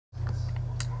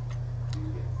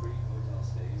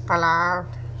Hello,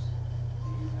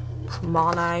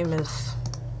 my name is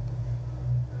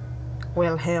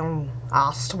Wilhelm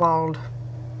Ostwald,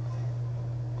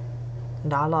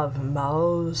 and I love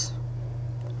moles.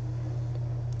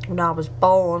 When I was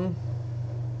born,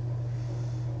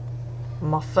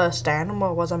 my first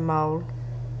animal was a mole.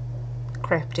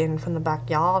 Crept in from the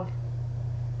backyard,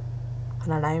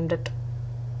 and I named it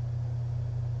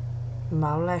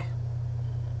Molly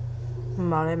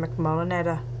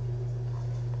McMullinator.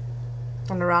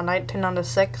 And around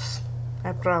 1896,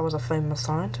 after I was a famous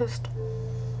scientist,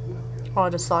 I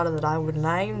decided that I would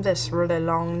name this really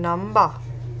long number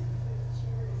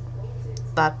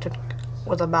that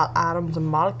was about atoms and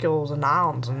molecules and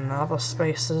ions and other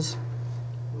spaces.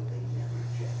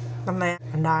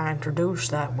 And I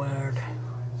introduced that word,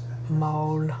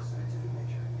 mole,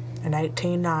 in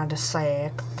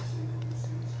 1896.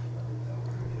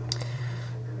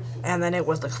 And then it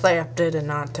was accepted in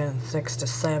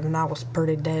 1967. I was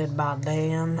pretty dead by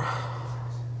then.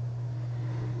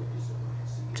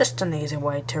 Just an easy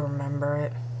way to remember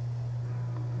it.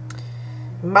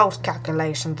 In most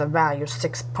calculations, the value is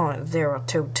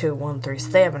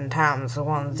 6.022137 times the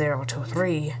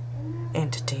 1023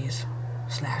 entities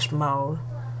 / mole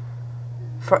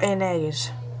for NA is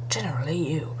generally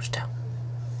used.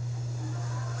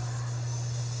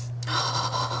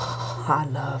 I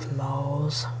love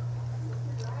moles.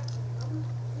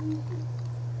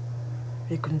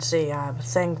 You can see I have a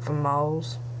thing for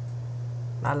moles.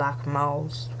 I like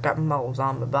moles. Got moles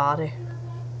on my body.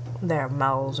 There are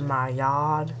moles in my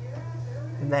yard.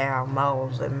 There are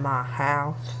moles in my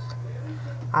house.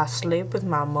 I sleep with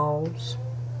my moles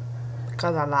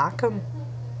because I like them.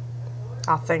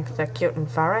 I think they're cute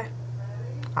and furry.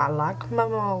 I like my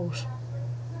moles.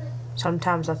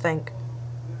 Sometimes I think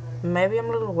maybe I'm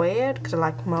a little weird because I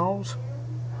like moles.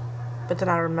 But then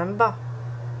I remember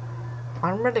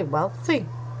I'm really wealthy.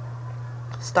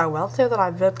 So wealthy that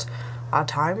I built a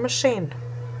time machine.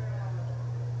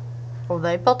 Well,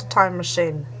 they built a time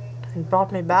machine and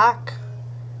brought me back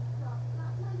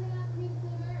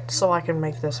so I can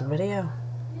make this video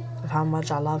of how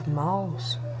much I love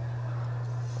moles.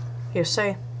 You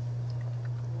see,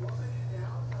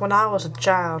 when I was a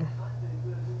child,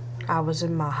 I was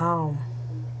in my home,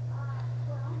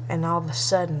 and all of a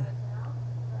sudden,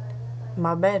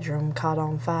 my bedroom caught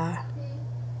on fire.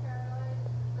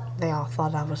 They all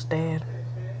thought I was dead,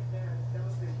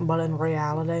 but in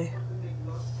reality,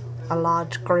 a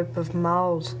large group of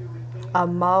moles, a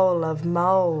mole of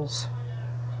moles,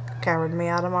 carried me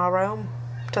out of my room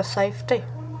to safety.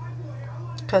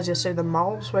 Because you see, the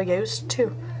moles were used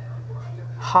to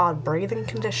hard breathing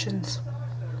conditions,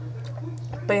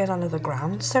 being under the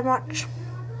ground so much.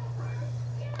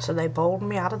 So they pulled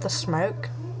me out of the smoke.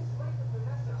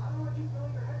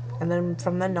 And then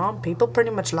from then on, people pretty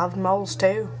much loved moles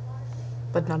too,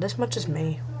 but not as much as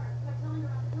me.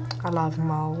 I love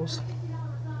moles.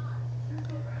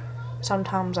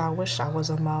 Sometimes I wish I was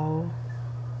a mole,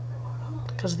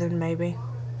 because then maybe,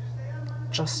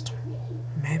 just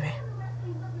maybe,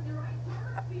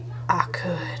 I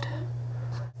could.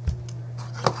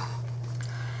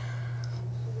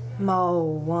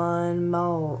 Mole one,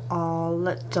 mole all,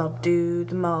 let's all do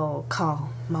the mole call.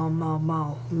 Mole, mole,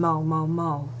 mole, mole, mole,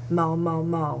 mole, mole,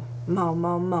 mole, mole, mole,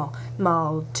 mole, mole,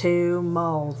 mole 2,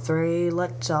 mole 3,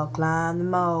 let's all climb the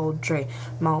mole tree.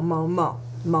 Mole, mole, mole,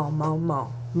 mole, mole,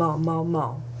 mole, mole, mole,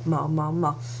 mole, mole, mole,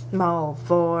 mole, mole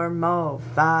 4, mole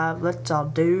 5, let's all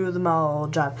do the mole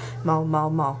drive. Mole, mole,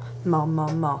 mole, mole,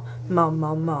 mole, mole, mole,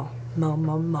 mole, mole. Mole,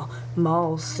 mole, mole,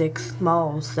 mole 6,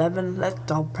 mole 7, let's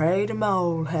all pray to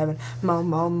mole heaven. Mole,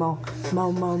 mole, mole,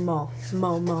 mole, mole, mole,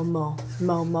 mole, mole, mole,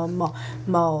 mole, mole, mole,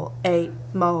 mole 8,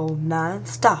 mole 9,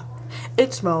 stop.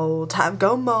 It's mole time,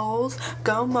 go moles,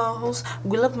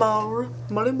 we love mole,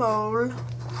 molly mole.